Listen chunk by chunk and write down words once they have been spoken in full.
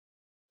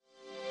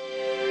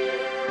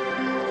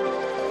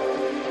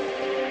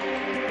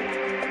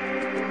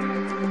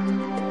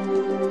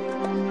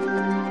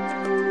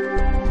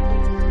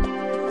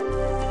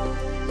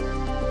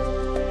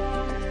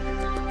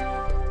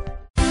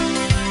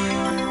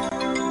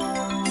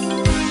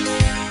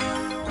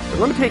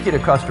Let me take you to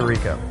Costa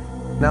Rica.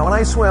 Now, when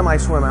I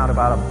swim out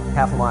about a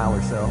half a mile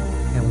or so.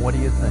 And what do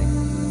you think?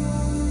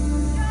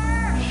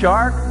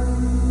 Shark?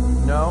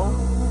 No.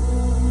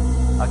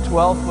 A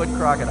 12-foot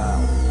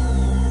crocodile.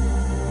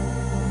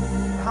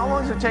 How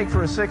long does it take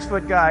for a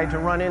 6-foot guy to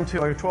run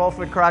into a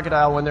 12-foot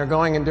crocodile when they're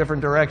going in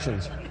different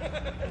directions?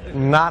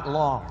 Not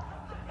long.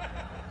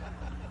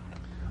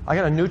 I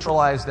got to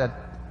neutralize that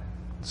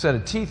set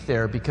of teeth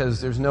there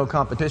because there's no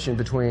competition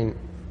between.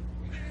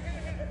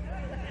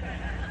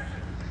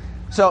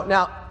 So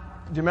now,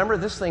 do you remember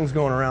this thing's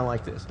going around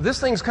like this? This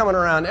thing's coming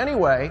around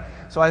anyway,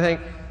 so I think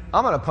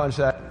I'm going to punch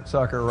that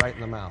sucker right in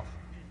the mouth.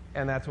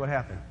 And that's what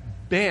happened.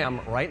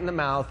 Bam, right in the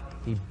mouth.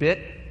 He bit.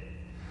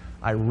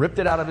 I ripped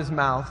it out of his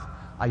mouth.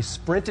 I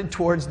sprinted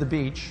towards the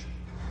beach.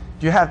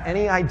 Do you have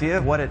any idea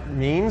of what it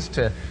means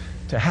to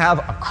have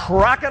a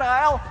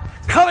crocodile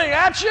coming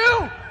at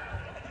you?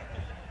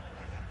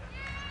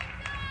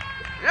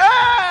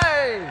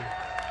 Yay!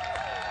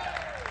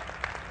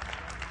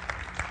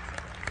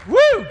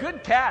 Woo,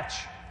 good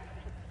catch.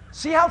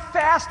 See how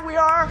fast we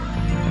are?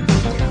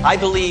 I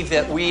believe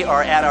that we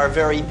are at our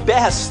very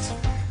best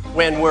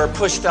when we're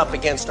pushed up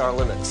against our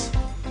limits,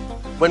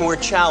 when we're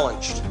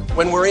challenged,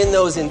 when we're in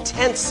those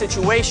intense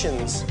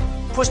situations,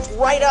 pushed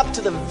right up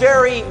to the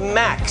very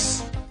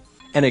max.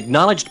 An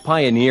acknowledged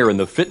pioneer in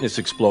the fitness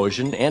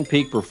explosion and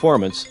peak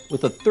performance,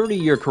 with a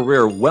 30-year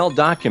career well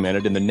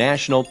documented in the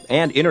national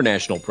and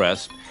international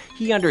press,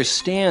 he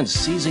understands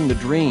seizing the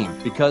dream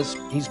because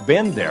he's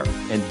been there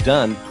and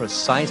done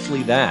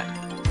precisely that.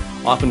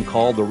 Often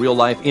called the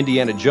real-life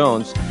Indiana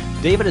Jones,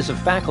 David is a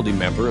faculty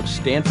member of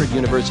Stanford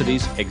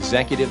University's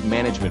Executive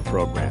Management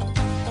Program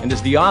and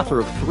is the author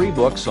of 3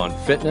 books on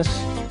fitness,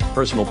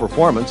 personal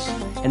performance,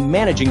 and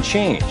managing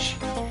change.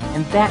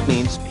 And that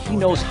means he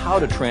knows how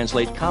to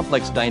translate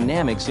complex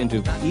dynamics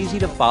into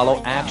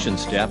easy-to-follow action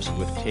steps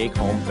with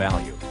take-home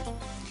value.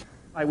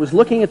 I was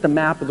looking at the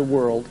map of the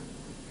world,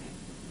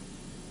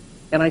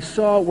 and I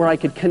saw where I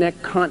could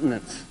connect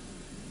continents.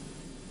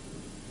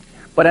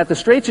 But at the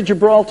Straits of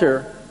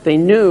Gibraltar, they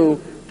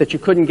knew that you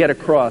couldn't get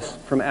across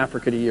from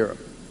Africa to Europe.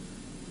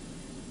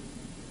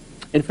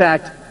 In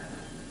fact,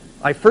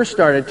 I first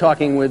started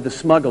talking with the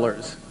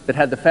smugglers that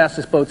had the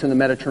fastest boats in the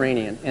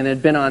Mediterranean and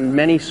had been on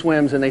many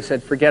swims, and they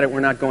said, forget it, we're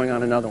not going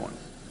on another one.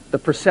 The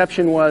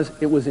perception was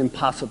it was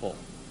impossible.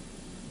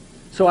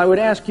 So I would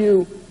ask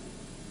you,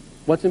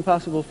 what's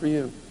impossible for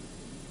you?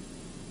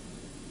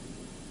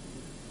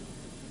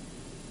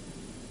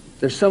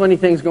 There's so many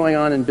things going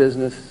on in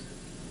business,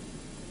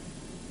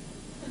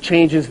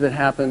 changes that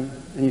happen,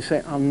 and you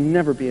say, I'll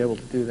never be able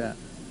to do that.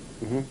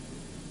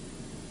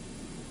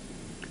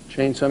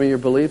 Change some of your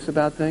beliefs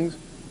about things?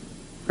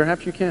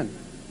 Perhaps you can.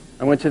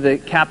 I went to the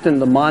captain of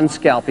the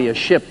Monscalpy, a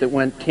ship that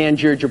went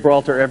Tangier,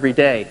 Gibraltar every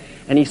day.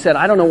 And he said,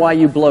 I don't know why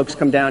you blokes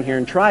come down here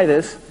and try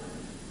this.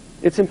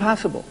 It's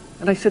impossible.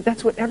 And I said,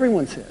 that's what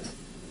everyone says.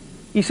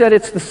 He said,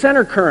 it's the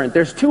center current.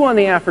 There's 2 on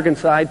the African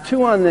side,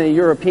 2 on the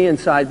European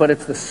side, but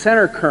it's the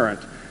center current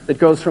that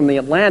goes from the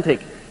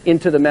Atlantic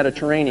into the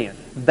Mediterranean.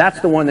 That's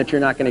the one that you're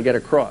not going to get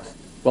across.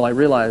 Well, I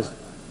realized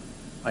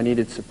I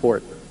needed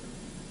support.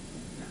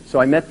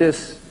 So I met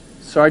this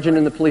sergeant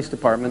in the police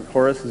department,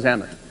 Horace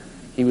Zammit.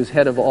 He was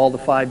head of all the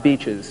 5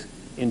 beaches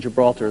in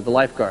Gibraltar, the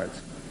lifeguards.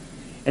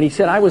 And he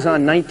said, I was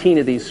on 19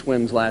 of these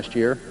swims last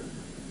year.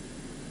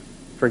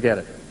 Forget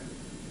it.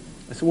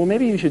 I said, well,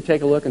 maybe you should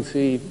take a look and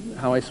see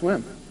how I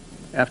swim.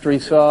 After he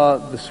saw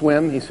the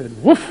swim, he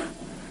said, woof,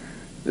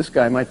 this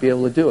guy might be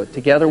able to do it.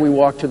 Together we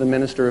walked to the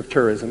Minister of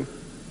Tourism.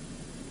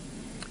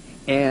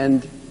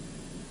 And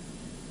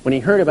when he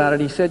heard about it,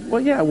 he said,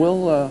 well, yeah,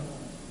 we'll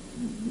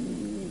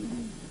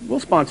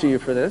sponsor you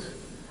for this.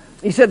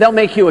 He said, they'll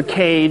make you a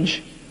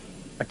cage.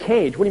 A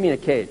cage? What do you mean a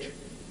cage?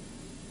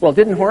 Well,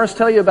 didn't Horace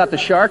tell you about the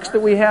sharks that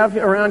we have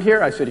around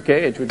here? I said, a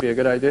cage would be a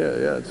good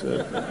idea. Yeah, it's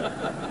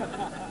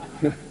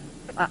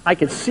I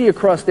could see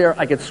across there.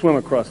 I could swim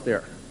across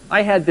there.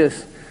 I had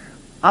this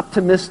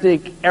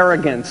optimistic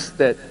arrogance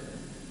that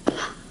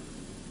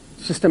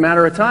it's just a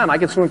matter of time. I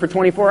could swim for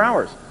 24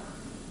 hours.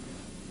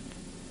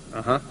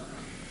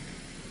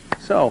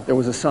 So there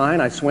was a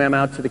sign. I swam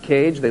out to the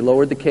cage. They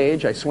lowered the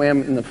cage. I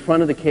swam in the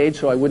front of the cage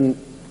so I wouldn't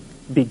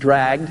be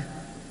dragged.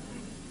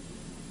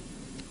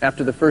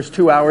 After the first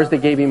 2 hours, they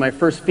gave me my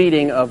first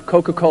feeding of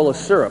Coca-Cola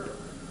syrup.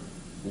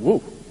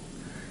 Woo.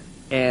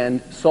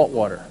 And salt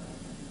water.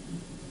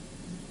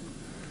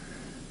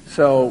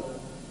 So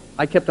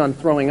I kept on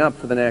throwing up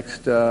for the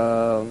next,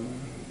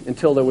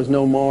 until there was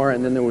no more,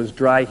 and then there was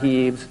dry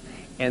heaves,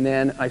 and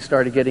then I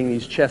started getting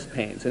these chest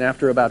pains. And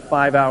after about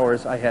 5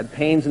 hours, I had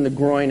pains in the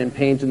groin and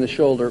pains in the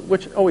shoulder,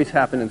 which always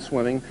happen in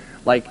swimming,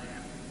 like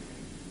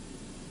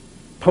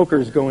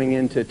pokers going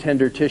into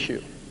tender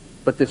tissue.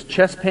 But this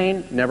chest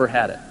pain, never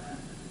had it.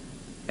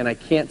 And I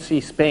can't see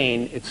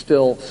Spain, it's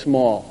still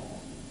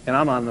small. And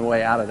I'm on the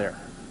way out of there.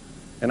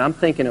 And I'm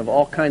thinking of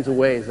all kinds of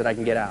ways that I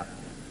can get out.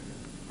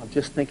 I'm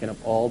just thinking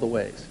of all the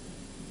ways.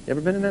 You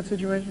ever been in that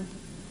situation?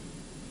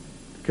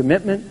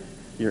 Commitment,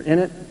 you're in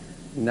it,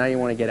 and now you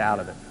want to get out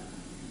of it.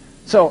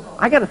 So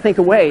I got to think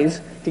of ways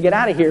to get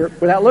out of here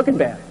without looking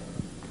bad.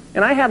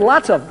 And I had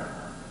lots of them,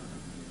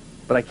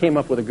 but I came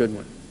up with a good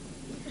one.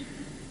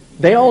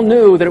 They all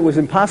knew that it was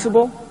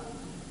impossible.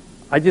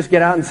 I just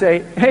get out and say,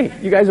 hey,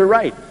 you guys are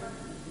right.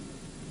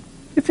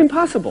 It's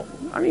impossible.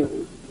 I mean,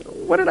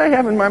 what did I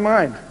have in my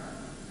mind?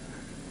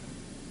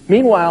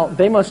 Meanwhile,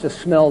 they must have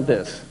smelled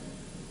this,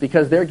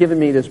 because they're giving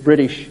me this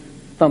British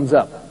thumbs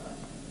up.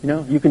 You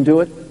know, you can do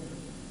it.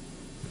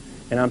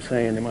 And I'm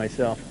saying to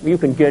myself, you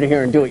can get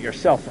here and do it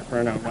yourself for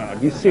crying out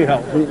loud. You see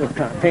how kind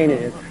of pain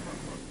it is.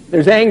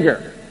 There's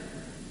anger.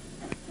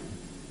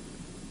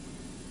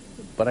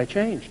 But I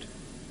changed.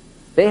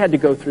 They had to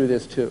go through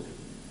this too.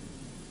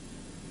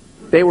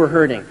 They were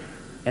hurting,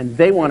 and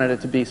they wanted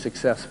it to be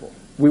successful.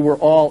 We were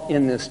all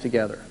in this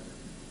together.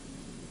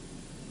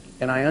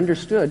 And I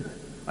understood,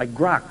 I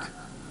grokked,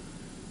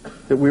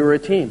 that we were a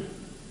team.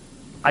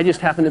 I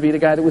just happened to be the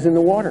guy that was in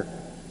the water.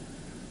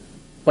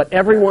 But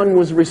everyone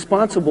was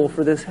responsible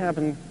for this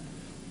having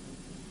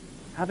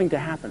to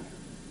happen.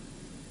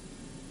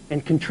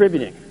 And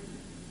contributing.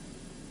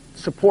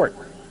 Support.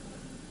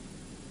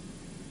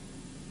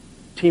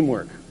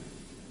 Teamwork.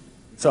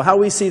 So how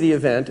we see the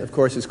event, of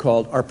course, is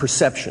called our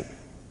perception.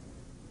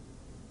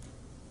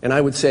 And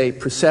I would say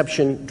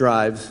perception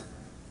drives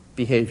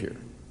behavior.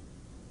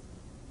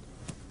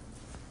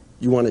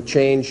 You want to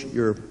change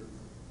your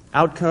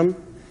outcome,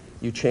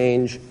 you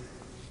change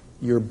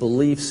your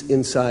beliefs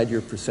inside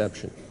your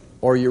perception,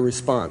 or your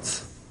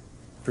response.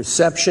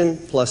 Perception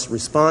plus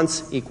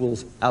response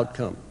equals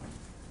outcome.